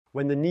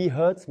When the knee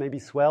hurts, maybe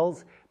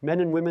swells, men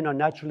and women are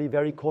naturally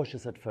very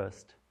cautious at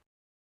first.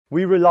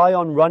 We rely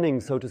on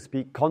running, so to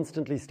speak,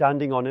 constantly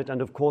standing on it,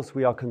 and of course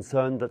we are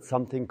concerned that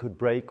something could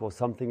break or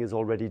something is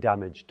already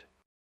damaged.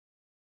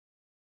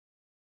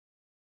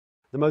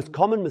 The most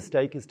common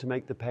mistake is to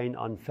make the pain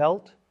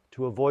unfelt,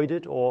 to avoid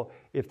it, or,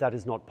 if that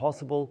is not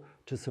possible,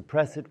 to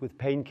suppress it with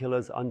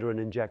painkillers under an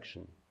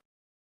injection.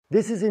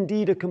 This is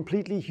indeed a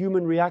completely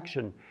human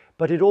reaction,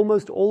 but it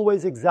almost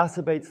always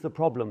exacerbates the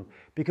problem,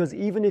 because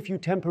even if you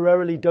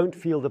temporarily don't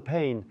feel the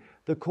pain,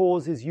 the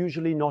cause is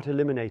usually not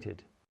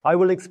eliminated. I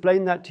will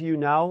explain that to you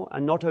now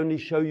and not only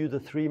show you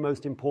the 3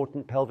 most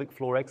important pelvic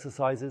floor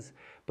exercises,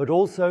 but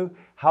also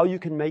how you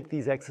can make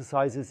these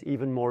exercises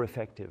even more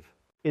effective.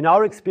 In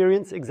our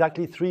experience,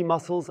 exactly 3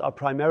 muscles are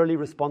primarily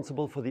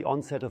responsible for the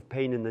onset of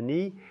pain in the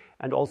knee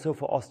and also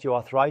for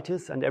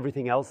osteoarthritis and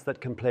everything else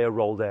that can play a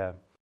role there.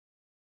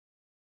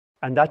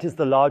 And that is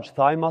the large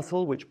thigh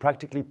muscle, which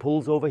practically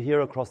pulls over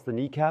here across the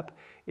kneecap,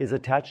 is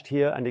attached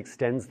here and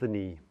extends the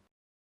knee.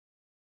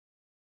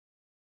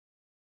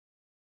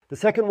 The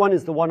second one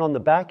is the one on the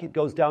back. It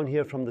goes down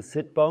here from the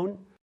sit bone.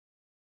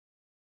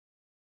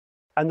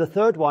 And the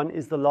third one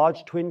is the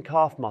large twin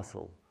calf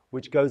muscle,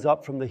 which goes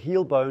up from the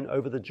heel bone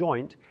over the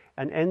joint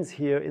and ends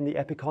here in the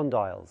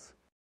epicondyles.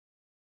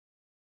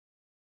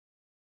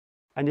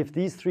 And if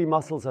these 3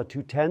 muscles are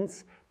too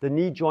tense, the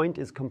knee joint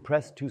is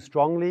compressed too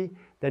strongly,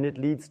 then it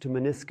leads to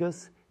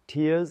meniscus,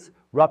 tears,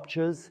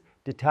 ruptures,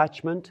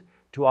 detachment,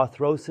 to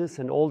arthrosis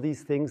and all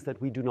these things that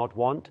we do not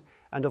want,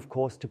 and of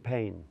course to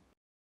pain.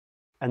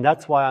 And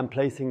that's why I'm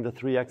placing the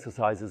 3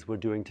 exercises we're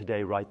doing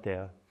today right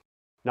there.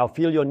 Now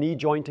feel your knee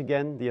joint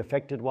again, the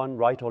affected one,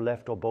 right or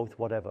left or both,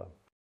 whatever.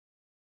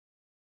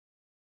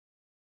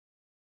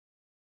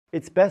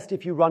 It's best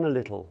if you run a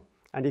little,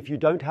 and if you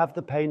don't have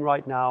the pain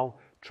right now,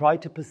 try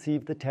to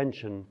perceive the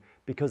tension,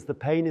 because the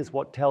pain is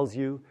what tells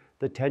you,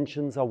 the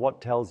tensions are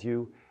what tells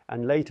you,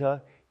 and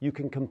later you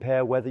can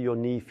compare whether your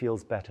knee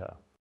feels better.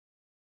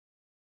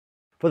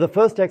 For the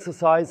first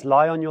exercise,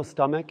 lie on your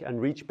stomach and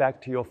reach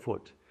back to your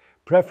foot,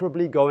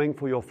 preferably going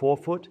for your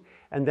forefoot,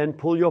 and then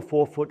pull your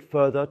forefoot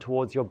further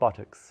towards your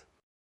buttocks.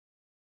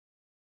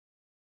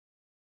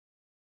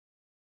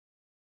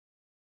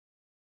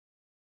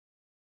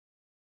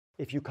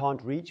 If you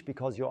can't reach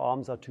because your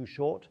arms are too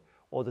short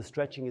or the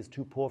stretching is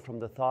too poor from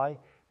the thigh,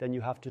 then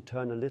you have to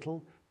turn a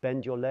little,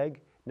 bend your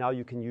leg. Now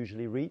you can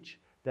usually reach,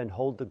 then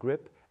hold the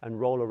grip and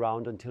roll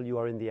around until you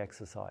are in the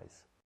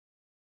exercise.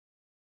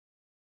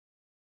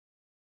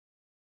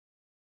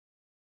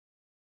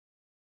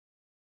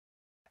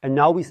 And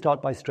now we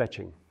start by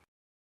stretching.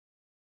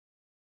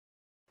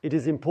 It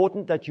is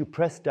important that you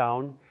press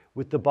down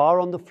with the bar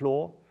on the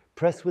floor,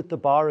 press with the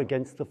bar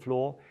against the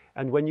floor,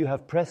 and when you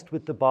have pressed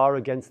with the bar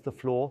against the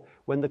floor,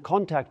 when the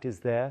contact is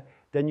there,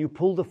 then you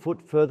pull the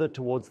foot further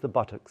towards the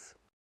buttocks.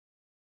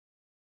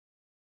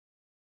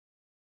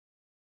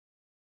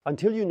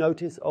 Until you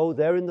notice, oh,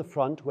 there in the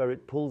front where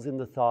it pulls in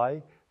the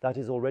thigh, that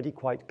is already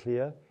quite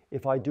clear.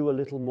 If I do a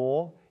little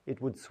more,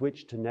 it would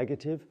switch to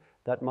negative.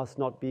 That must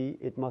not be,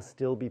 it must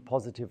still be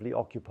positively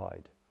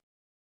occupied.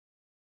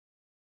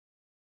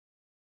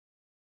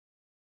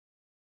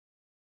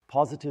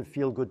 Positive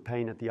feel-good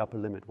pain at the upper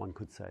limit, one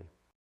could say.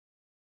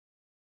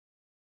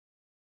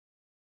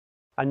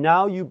 And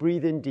now you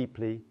breathe in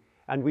deeply,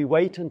 and we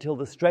wait until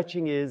the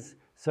stretching is,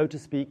 so to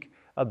speak,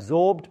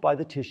 absorbed by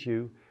the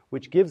tissue,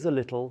 which gives a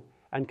little,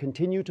 and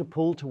continue to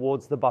pull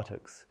towards the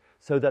buttocks,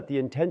 so that the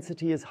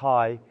intensity is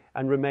high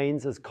and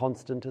remains as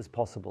constant as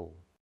possible.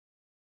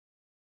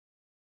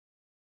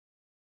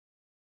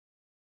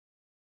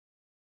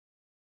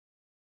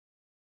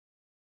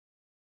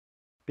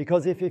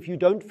 Because if you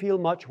don't feel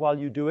much while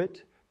you do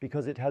it,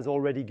 because it has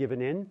already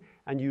given in,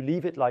 and you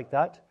leave it like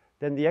that,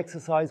 then the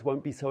exercise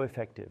won't be so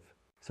effective.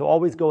 So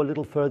always go a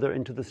little further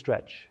into the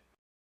stretch.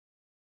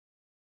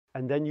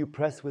 And then you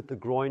press with the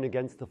groin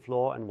against the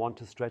floor and want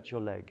to stretch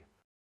your leg.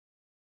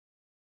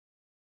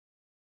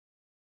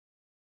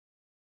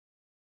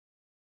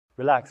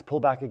 Relax, pull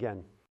back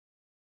again.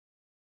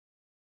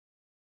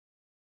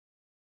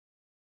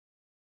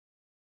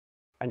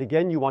 And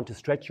again you want to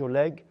stretch your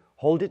leg,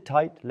 hold it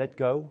tight, let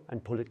go,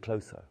 and pull it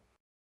closer.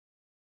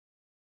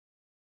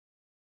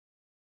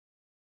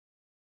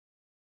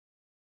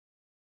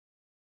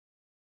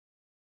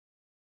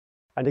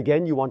 And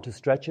again you want to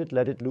stretch it,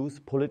 let it loose,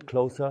 pull it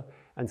closer,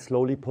 and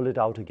slowly pull it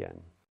out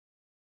again.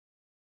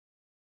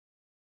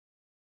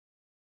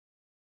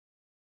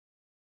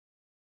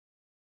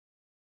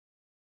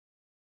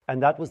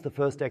 And that was the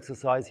first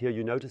exercise, here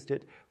you noticed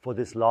it, for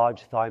this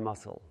large thigh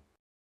muscle.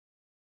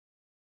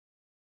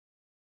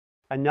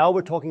 And now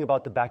we're talking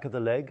about the back of the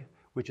leg,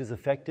 which is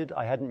affected,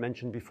 I hadn't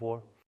mentioned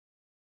before.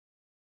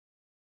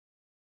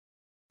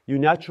 You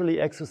naturally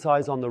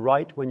exercise on the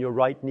right when your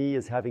right knee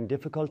is having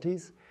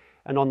difficulties,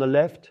 and on the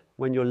left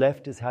when your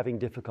left is having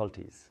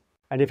difficulties.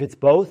 And if it's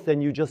both,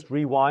 then you just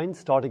rewind,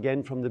 start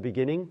again from the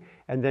beginning,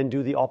 and then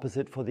do the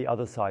opposite for the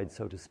other side,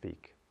 so to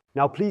speak.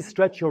 Now please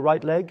stretch your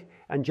right leg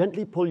and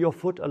gently pull your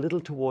foot a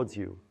little towards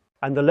you.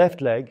 And the left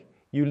leg,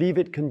 you leave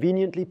it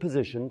conveniently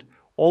positioned,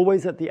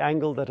 always at the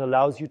angle that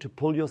allows you to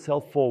pull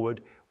yourself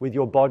forward with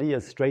your body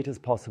as straight as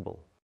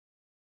possible.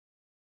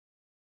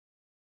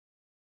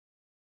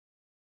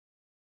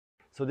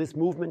 So this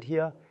movement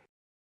here,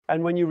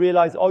 and when you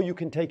realize, oh, you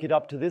can take it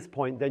up to this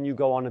point, then you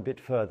go on a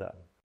bit further.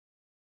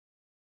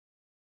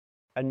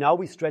 And now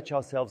we stretch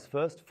ourselves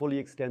first, fully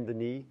extend the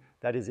knee.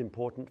 That is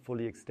important,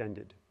 fully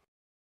extended.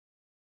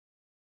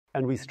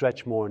 And we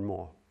stretch more and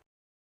more.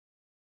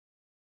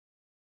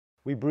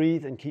 We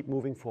breathe and keep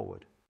moving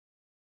forward.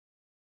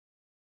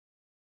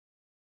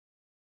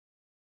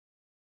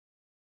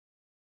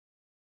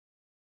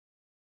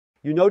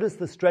 You notice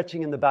the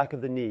stretching in the back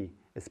of the knee,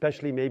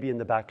 especially maybe in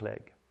the back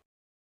leg.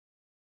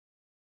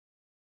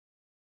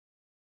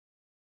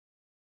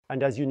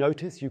 And as you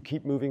notice, you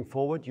keep moving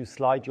forward, you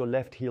slide your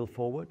left heel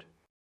forward.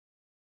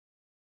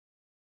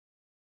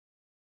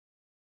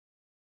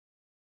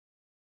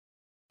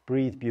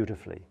 Breathe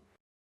beautifully.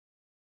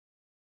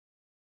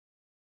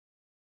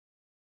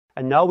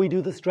 And now we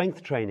do the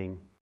strength training.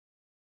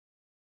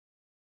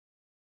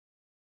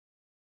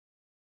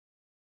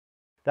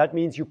 That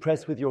means you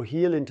press with your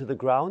heel into the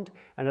ground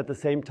and at the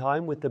same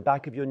time with the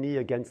back of your knee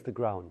against the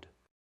ground,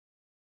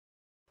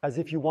 as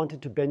if you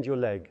wanted to bend your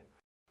leg.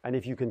 And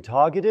if you can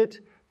target it,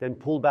 then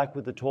pull back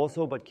with the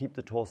torso, but keep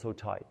the torso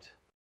tight.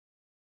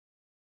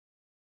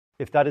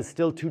 If that is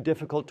still too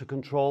difficult to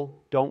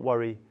control, don't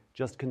worry,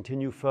 just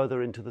continue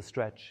further into the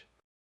stretch.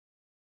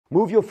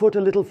 Move your foot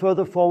a little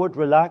further forward,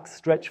 relax,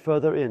 stretch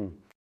further in.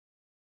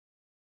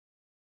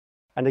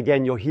 And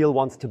again, your heel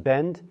wants to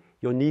bend,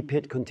 your knee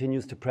pit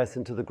continues to press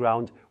into the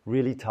ground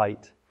really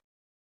tight.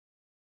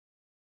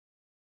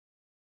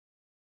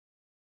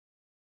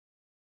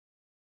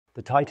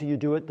 The tighter you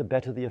do it, the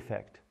better the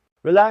effect.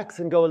 Relax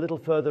and go a little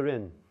further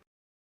in.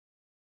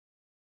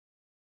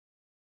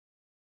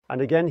 And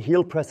again,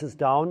 heel presses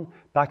down,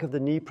 back of the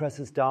knee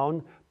presses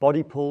down,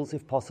 body pulls,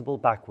 if possible,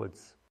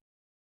 backwards.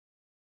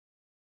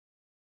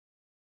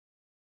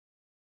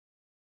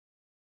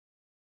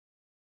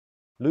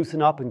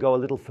 Loosen up and go a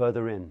little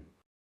further in.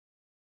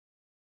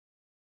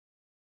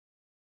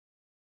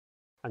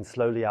 And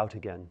slowly out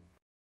again.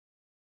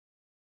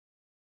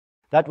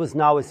 That was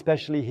now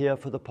especially here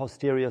for the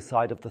posterior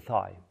side of the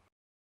thigh.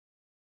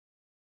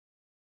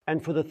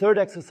 And for the third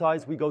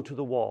exercise, we go to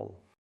the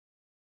wall.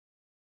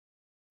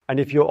 And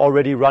if you're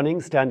already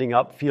running, standing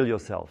up, feel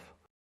yourself.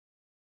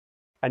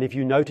 And if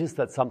you notice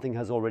that something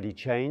has already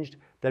changed,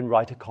 then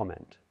write a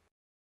comment.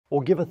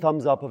 Or give a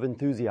thumbs up of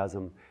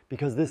enthusiasm,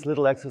 because this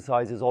little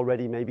exercise is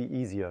already maybe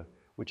easier,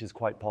 which is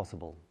quite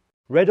possible.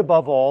 Read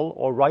above all,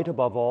 or write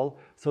above all,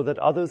 so that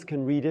others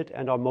can read it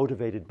and are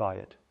motivated by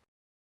it.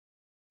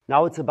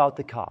 Now it's about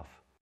the calf.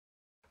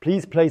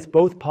 Please place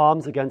both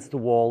palms against the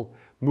wall,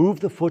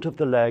 move the foot of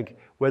the leg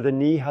where the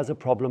knee has a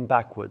problem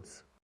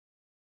backwards.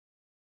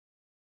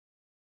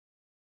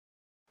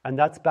 And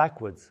that's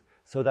backwards,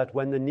 so that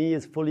when the knee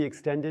is fully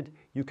extended,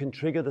 you can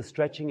trigger the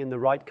stretching in the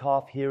right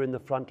calf here in the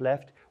front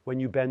left when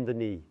you bend the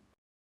knee.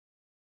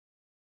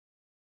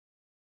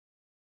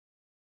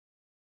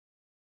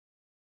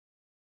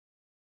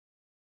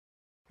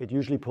 It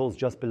usually pulls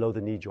just below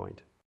the knee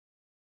joint.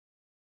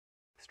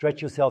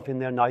 Stretch yourself in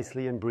there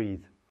nicely and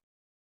breathe.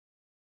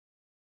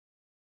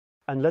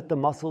 And let the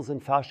muscles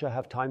and fascia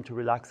have time to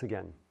relax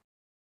again.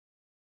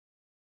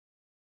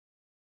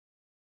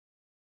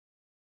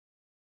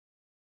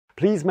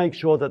 Please make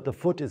sure that the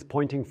foot is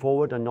pointing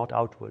forward and not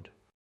outward.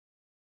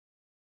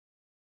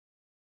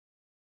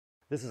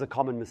 This is a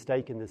common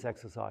mistake in this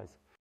exercise.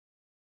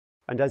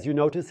 And as you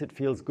notice, it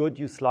feels good,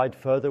 you slide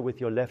further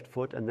with your left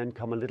foot and then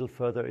come a little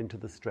further into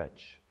the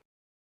stretch.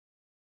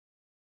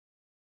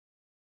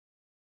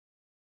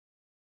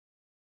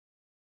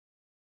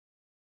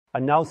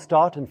 And now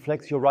start and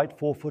flex your right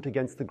forefoot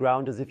against the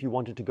ground as if you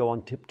wanted to go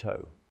on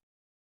tiptoe.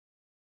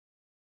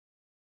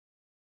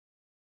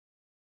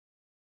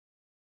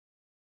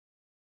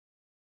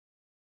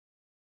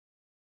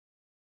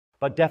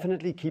 But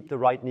definitely keep the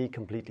right knee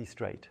completely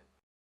straight.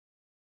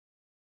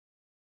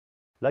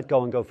 Let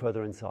go and go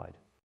further inside.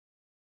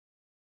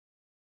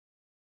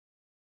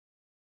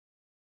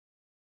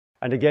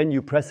 And again,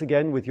 you press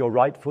again with your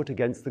right foot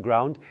against the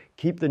ground.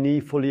 Keep the knee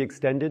fully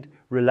extended,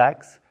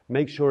 relax.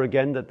 Make sure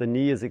again that the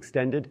knee is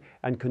extended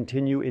and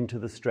continue into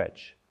the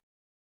stretch.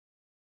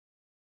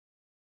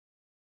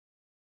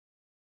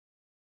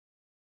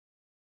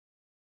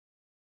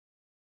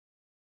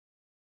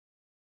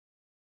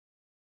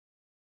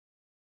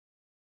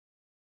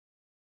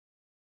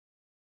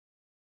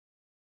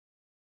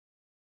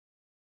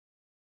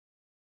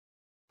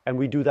 And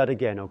we do that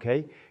again,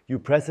 okay? You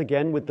press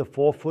again with the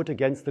forefoot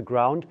against the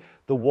ground.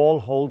 The wall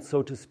holds,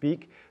 so to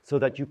speak, so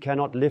that you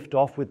cannot lift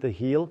off with the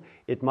heel.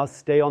 It must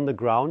stay on the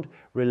ground,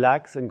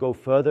 relax and go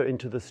further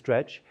into the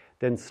stretch,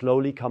 then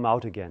slowly come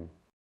out again.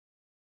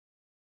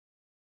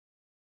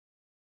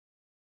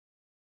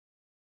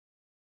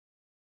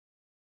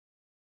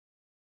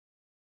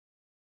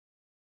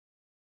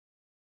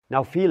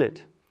 Now feel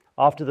it.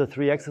 After the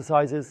 3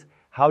 exercises,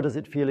 how does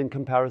it feel in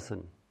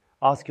comparison?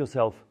 Ask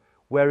yourself,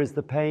 where is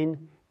the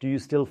pain? Do you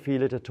still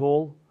feel it at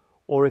all?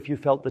 Or if you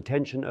felt the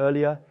tension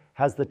earlier,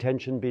 has the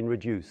tension been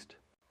reduced.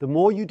 The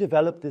more you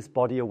develop this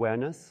body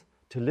awareness,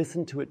 to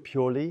listen to it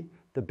purely,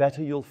 the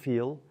better you'll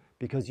feel,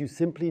 because you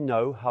simply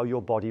know how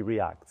your body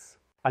reacts.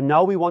 And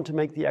now we want to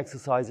make the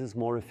exercises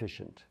more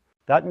efficient.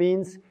 That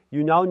means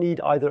you now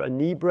need either a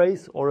knee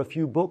brace or a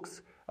few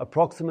books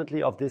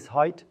approximately of this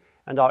height,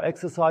 and our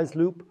exercise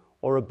loop,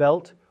 or a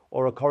belt,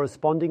 or a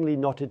correspondingly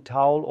knotted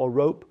towel or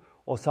rope,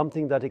 or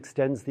something that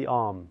extends the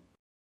arm.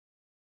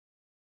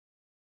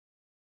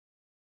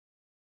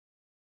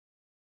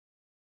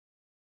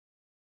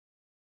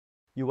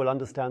 You will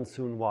understand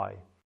soon why.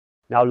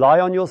 Now lie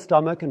on your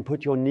stomach and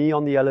put your knee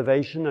on the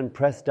elevation and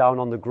press down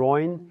on the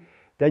groin.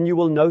 Then you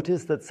will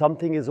notice that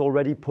something is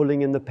already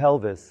pulling in the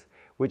pelvis,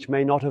 which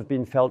may not have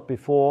been felt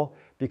before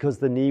because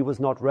the knee was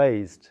not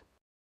raised.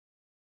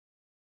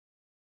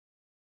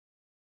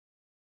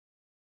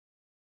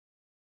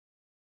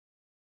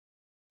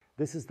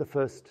 This is the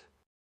first.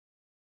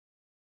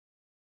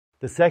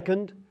 The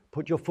second,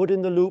 put your foot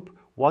in the loop,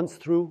 once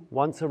through,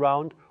 once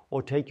around,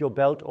 or take your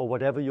belt or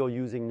whatever you're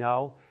using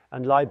now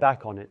and lie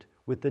back on it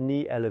with the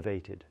knee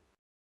elevated.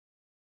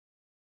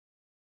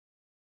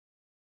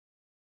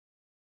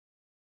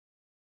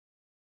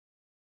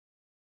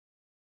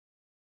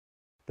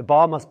 The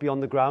bar must be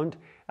on the ground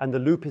and the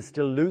loop is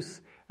still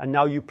loose, and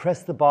now you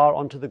press the bar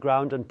onto the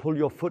ground and pull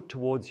your foot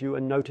towards you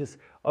and notice,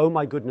 oh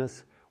my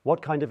goodness,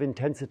 what kind of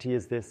intensity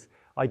is this?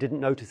 I didn't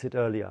notice it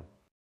earlier.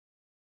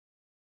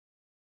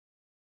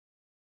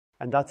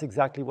 And that's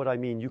exactly what I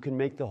mean. You can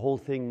make the whole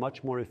thing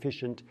much more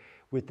efficient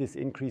with this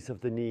increase of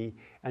the knee,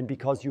 and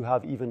because you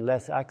have even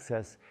less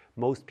access,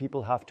 most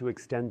people have to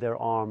extend their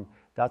arm.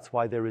 That's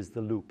why there is the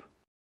loop.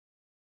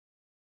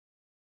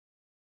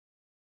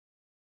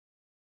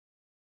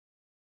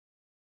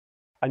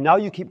 And now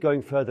you keep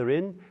going further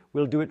in.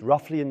 We'll do it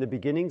roughly in the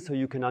beginning so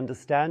you can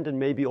understand and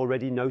maybe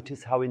already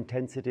notice how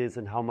intense it is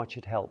and how much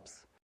it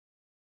helps.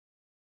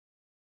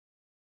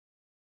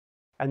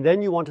 And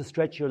then you want to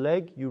stretch your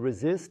leg, you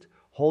resist,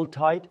 hold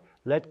tight,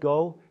 let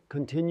go,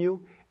 continue,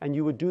 and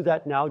you would do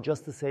that now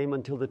just the same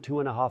until the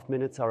 2.5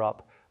 minutes are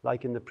up,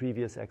 like in the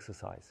previous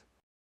exercise.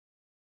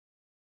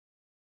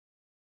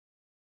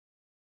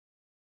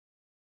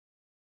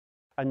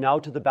 And now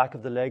to the back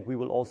of the leg, we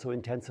will also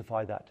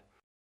intensify that.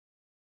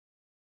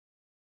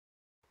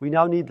 We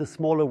now need the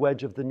smaller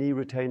wedge of the knee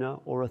retainer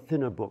or a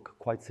thinner book,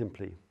 quite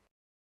simply.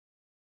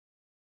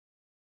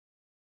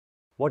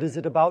 What is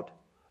it about?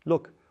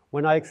 Look,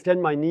 when I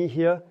extend my knee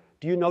here,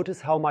 do you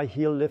notice how my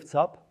heel lifts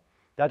up?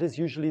 That is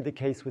usually the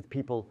case with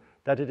people,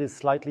 that it is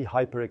slightly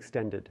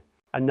hyperextended.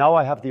 And now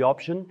I have the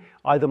option,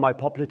 either my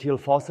popliteal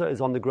fossa is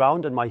on the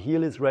ground and my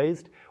heel is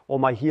raised, or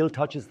my heel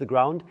touches the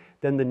ground,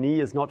 then the knee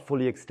is not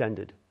fully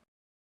extended.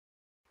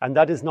 And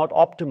that is not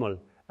optimal,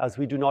 as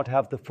we do not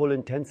have the full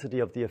intensity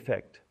of the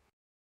effect.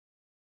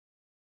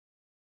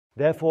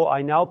 Therefore,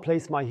 I now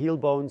place my heel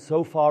bone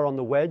so far on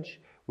the wedge,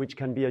 which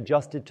can be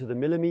adjusted to the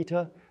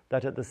millimeter,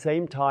 that at the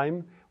same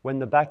time, when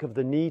the back of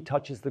the knee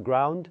touches the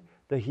ground,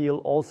 the heel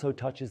also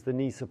touches the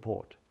knee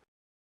support.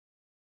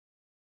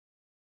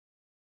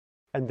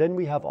 And then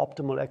we have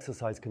optimal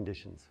exercise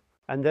conditions.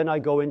 And then I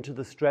go into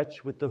the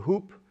stretch with the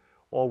hoop,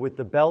 or with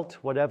the belt,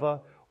 whatever,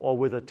 or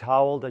with a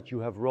towel that you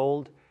have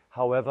rolled.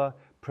 However,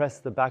 press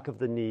the back of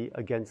the knee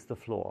against the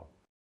floor.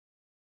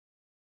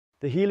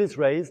 The heel is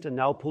raised, and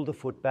now pull the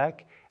foot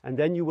back, and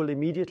then you will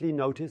immediately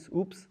notice,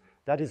 oops,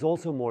 that is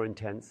also more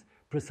intense,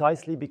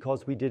 precisely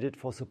because we did it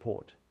for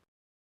support.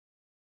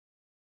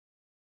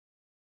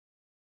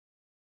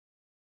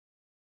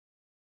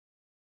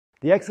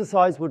 The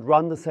exercise would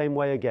run the same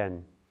way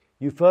again.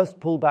 You first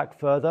pull back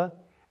further,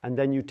 and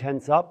then you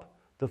tense up.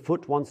 The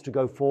foot wants to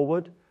go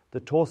forward,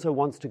 the torso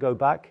wants to go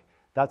back.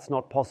 That's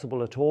not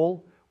possible at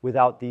all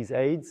without these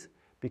aids,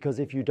 because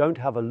if you don't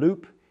have a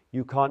loop,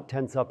 you can't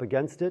tense up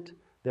against it.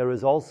 There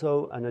is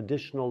also an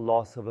additional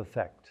loss of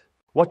effect.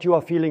 What you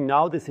are feeling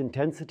now, this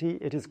intensity,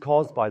 it is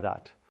caused by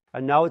that.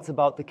 And now it's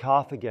about the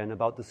calf again,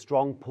 about the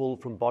strong pull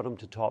from bottom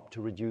to top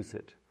to reduce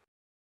it.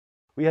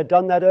 We had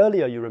done that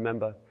earlier, you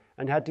remember,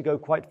 and had to go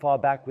quite far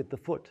back with the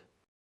foot,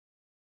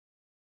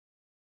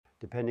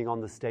 depending on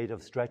the state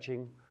of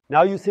stretching.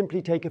 Now you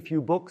simply take a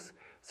few books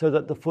so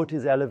that the foot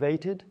is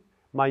elevated.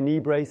 My knee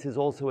brace is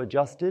also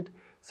adjusted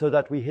so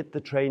that we hit the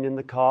train in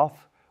the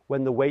calf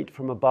when the weight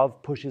from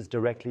above pushes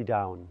directly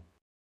down.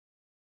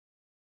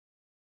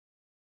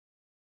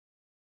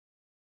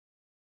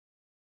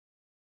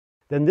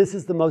 Then this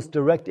is the most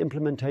direct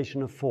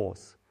implementation of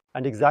force.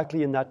 And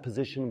exactly in that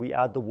position we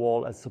add the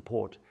wall as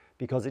support,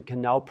 because it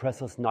can now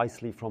press us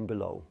nicely from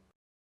below.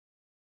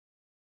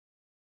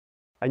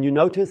 And you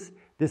notice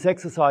this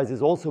exercise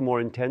is also more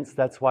intense.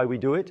 That's why we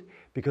do it,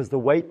 because the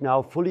weight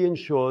now fully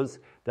ensures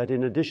that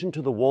in addition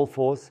to the wall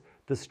force,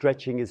 the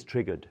stretching is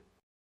triggered.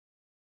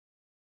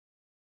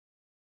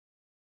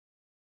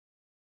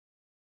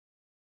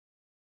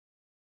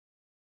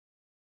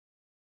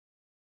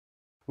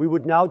 We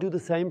would now do the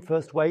same,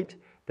 first weight,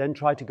 then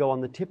try to go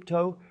on the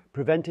tiptoe,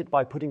 prevent it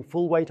by putting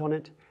full weight on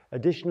it.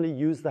 Additionally,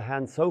 use the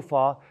hand so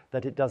far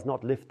that it does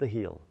not lift the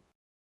heel.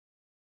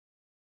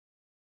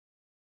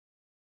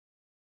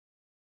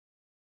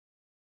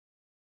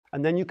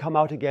 And then you come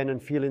out again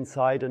and feel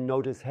inside and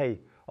notice, hey,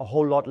 a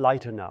whole lot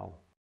lighter now.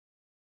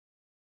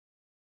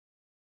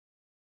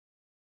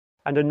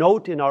 And a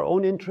note in our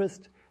own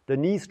interest, the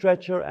knee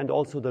stretcher and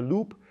also the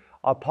loop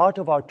are part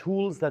of our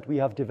tools that we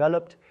have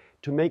developed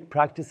to make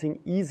practicing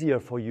easier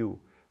for you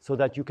so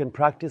that you can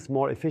practice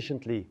more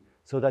efficiently,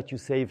 so that you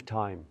save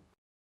time.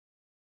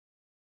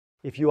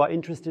 If you are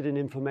interested in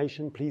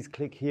information, please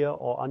click here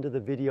or under the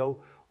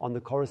video on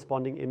the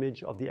corresponding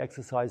image of the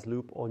exercise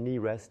loop or knee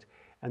rest,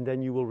 and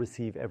then you will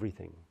receive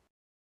everything.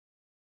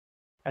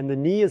 And the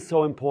knee is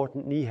so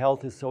important, knee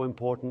health is so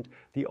important.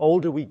 The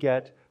older we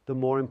get, the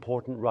more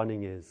important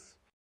running is.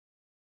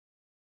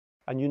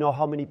 And you know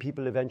how many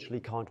people eventually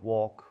can't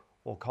walk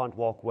or can't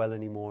walk well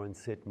anymore and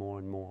sit more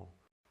and more.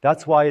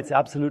 That's why it's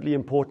absolutely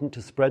important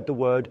to spread the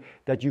word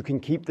that you can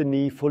keep the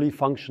knee fully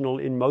functional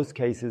in most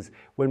cases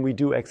when we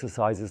do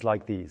exercises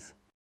like these.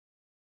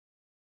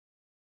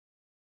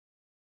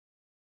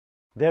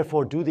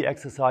 Therefore, do the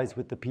exercise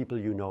with the people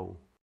you know.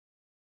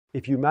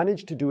 If you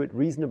manage to do it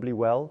reasonably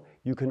well,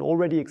 you can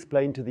already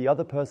explain to the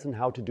other person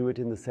how to do it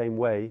in the same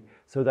way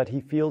so that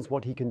he feels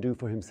what he can do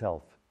for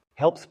himself.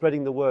 Help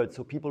spreading the word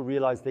so people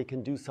realize they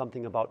can do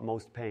something about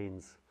most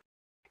pains.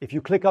 If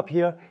you click up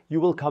here, you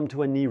will come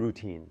to a knee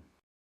routine.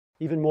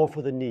 Even more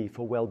for the knee,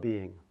 for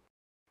well-being.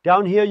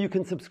 Down here you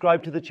can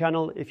subscribe to the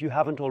channel if you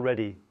haven't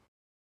already.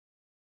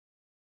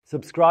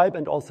 Subscribe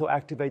and also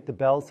activate the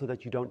bell so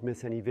that you don't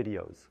miss any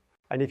videos.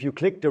 And if you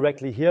click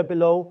directly here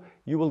below,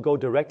 you will go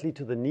directly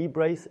to the knee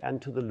brace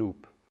and to the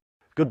loop.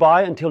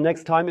 Goodbye, until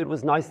next time. It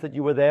was nice that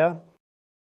you were there.